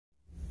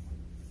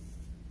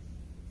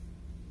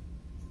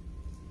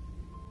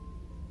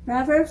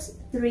Proverbs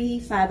 3,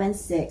 5 and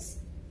 6.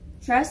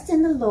 Trust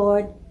in the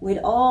Lord with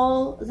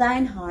all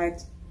thine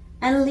heart,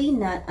 and lean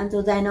not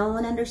unto thine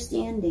own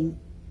understanding.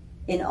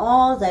 In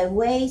all thy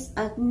ways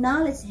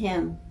acknowledge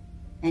him,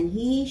 and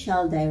he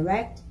shall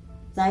direct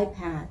thy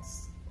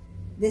paths.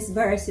 These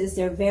verses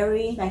are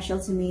very special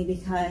to me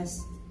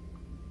because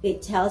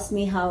it tells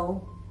me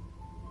how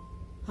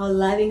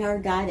loving our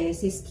God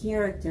is, his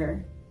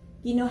character.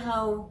 You know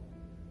how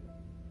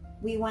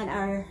we want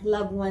our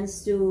loved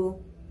ones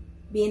to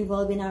be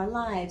involved in our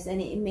lives,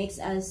 and it makes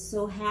us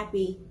so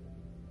happy.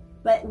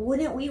 But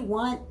wouldn't we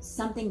want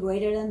something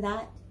greater than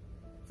that?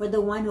 For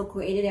the one who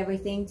created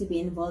everything to be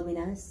involved in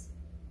us.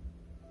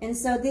 And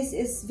so this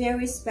is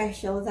very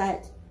special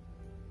that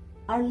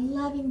our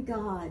loving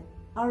God,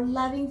 our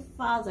loving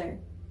Father,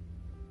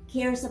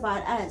 cares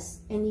about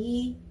us, and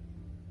he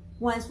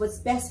wants what's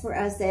best for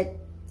us, that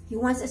he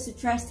wants us to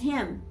trust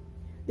him.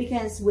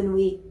 Because when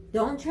we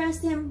don't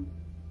trust him,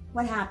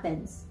 what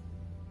happens?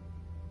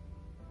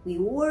 We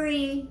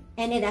worry,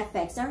 and it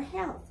affects our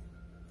health.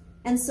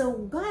 And so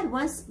God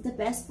wants the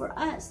best for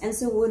us. And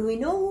so when we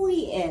know who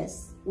he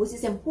is, which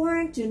is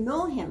important to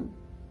know him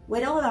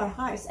with all our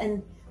hearts,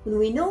 and when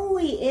we know who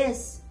he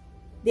is,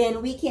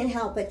 then we can't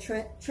help but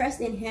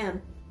trust in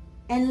him,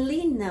 and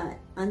lean not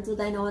unto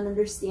thine own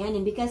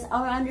understanding, because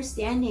our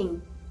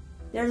understanding,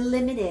 they're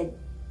limited,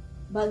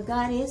 but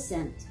God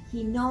isn't.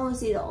 He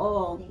knows it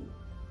all.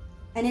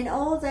 And in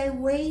all thy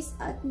ways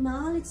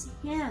acknowledge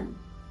him.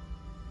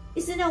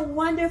 Isn't it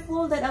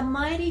wonderful that a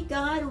mighty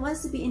God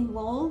wants to be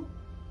involved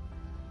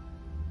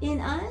in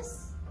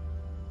us?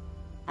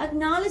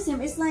 Acknowledge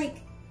him. It's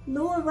like,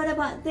 Lord, what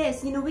about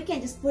this? We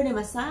can't just put him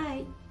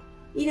aside.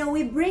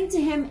 We bring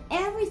to him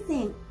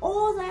everything,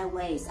 all thy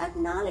ways,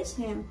 acknowledge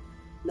him.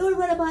 Lord,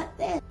 what about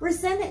this?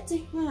 Present it to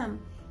him.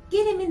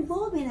 Get him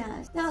involved in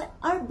us. Now,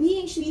 our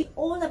being should be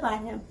all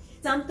about him.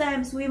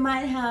 Sometimes we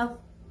might have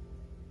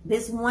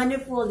this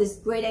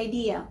great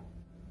idea,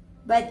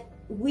 but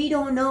we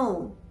don't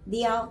know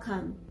the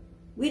outcome.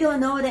 We don't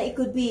know that it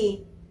could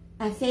be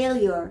a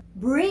failure.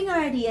 Bring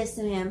our ideas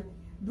to him,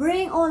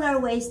 bring all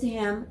our ways to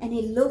him, and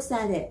he looks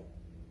at it.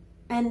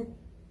 And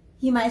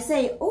he might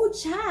say, oh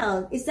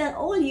child, is that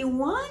all you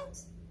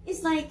want?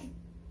 It's like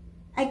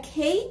a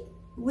cake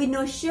with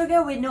no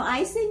sugar, with no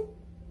icing?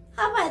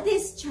 How about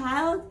this,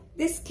 child?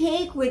 This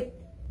cake with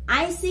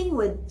icing,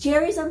 with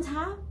cherries on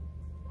top?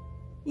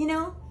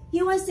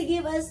 He wants to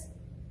give us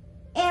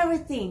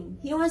everything.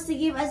 He wants to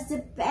give us the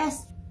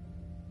best.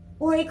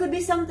 Or it could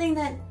be something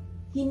that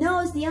he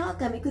knows the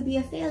outcome. It could be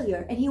a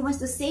failure, and he wants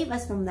to save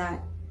us from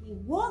that. He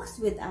walks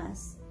with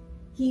us.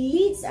 He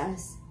leads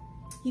us.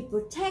 He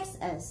protects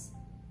us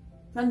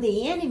from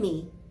the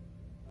enemy.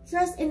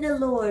 Trust in the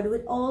Lord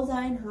with all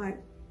thine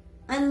heart,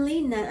 and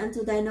lean not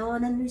unto thine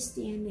own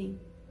understanding.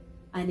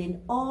 And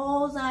in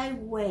all thy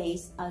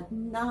ways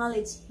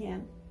acknowledge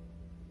him,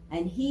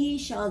 and he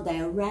shall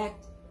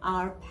direct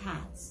our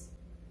paths.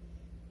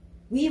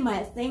 We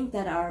might think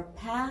that our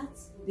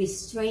paths be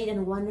straight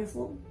and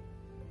wonderful,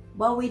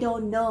 but we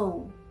don't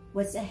know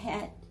what's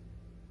ahead.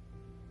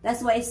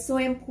 That's why it's so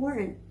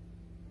important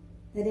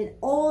that in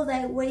all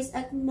thy ways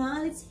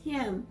acknowledge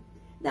him.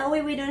 That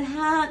way we don't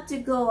have to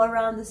go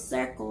around the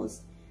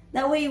circles.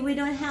 That way we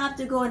don't have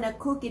to go on a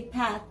crooked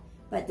path,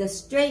 but the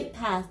straight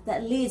path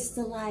that leads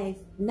to life,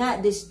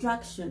 not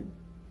destruction.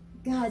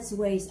 God's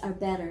ways are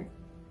better.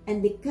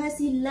 And because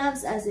he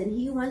loves us and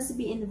he wants to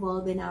be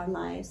involved in our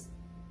lives,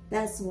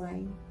 that's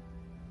why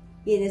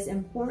it is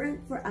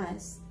important for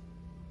us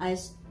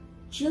as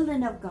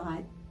children of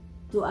God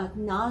to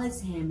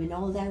acknowledge him in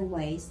all their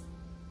ways,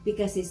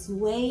 because his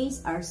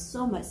ways are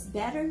so much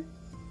better.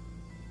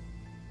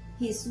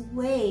 His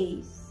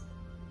ways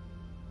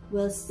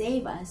will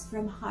save us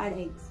from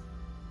heartaches.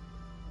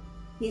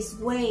 His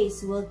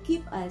ways will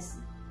keep us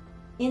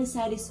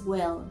inside his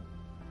will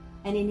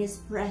and in his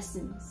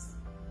presence.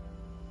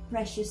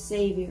 Precious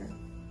Savior,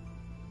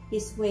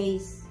 his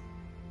ways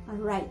are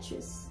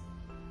righteous.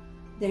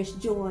 There's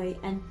joy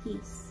and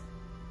peace.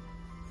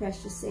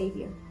 Precious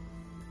Savior.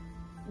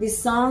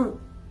 This song,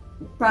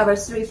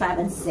 Proverbs 3, 5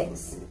 and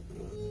 6.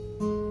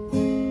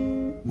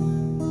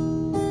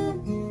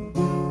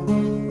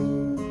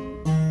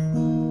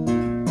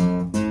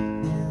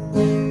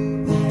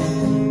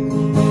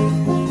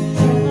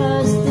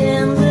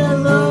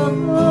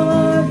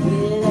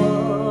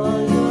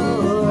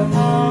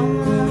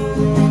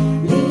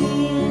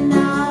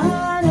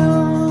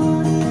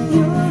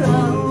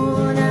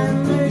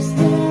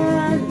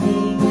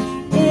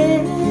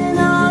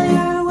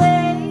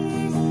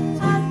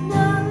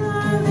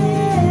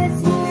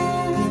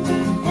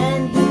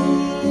 And he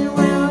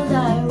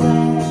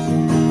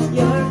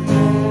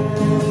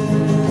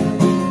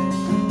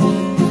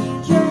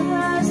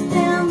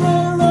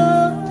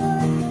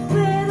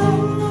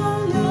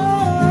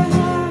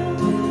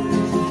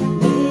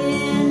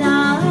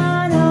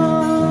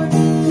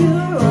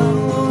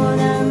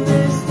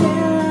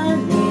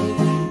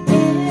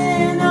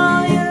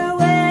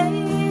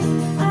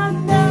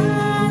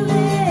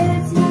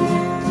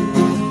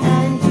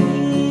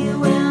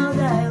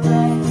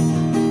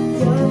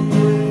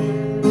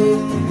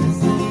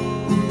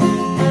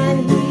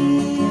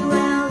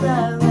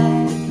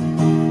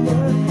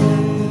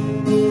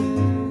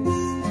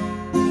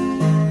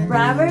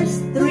Proverbs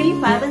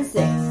 3, 5, and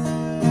 6.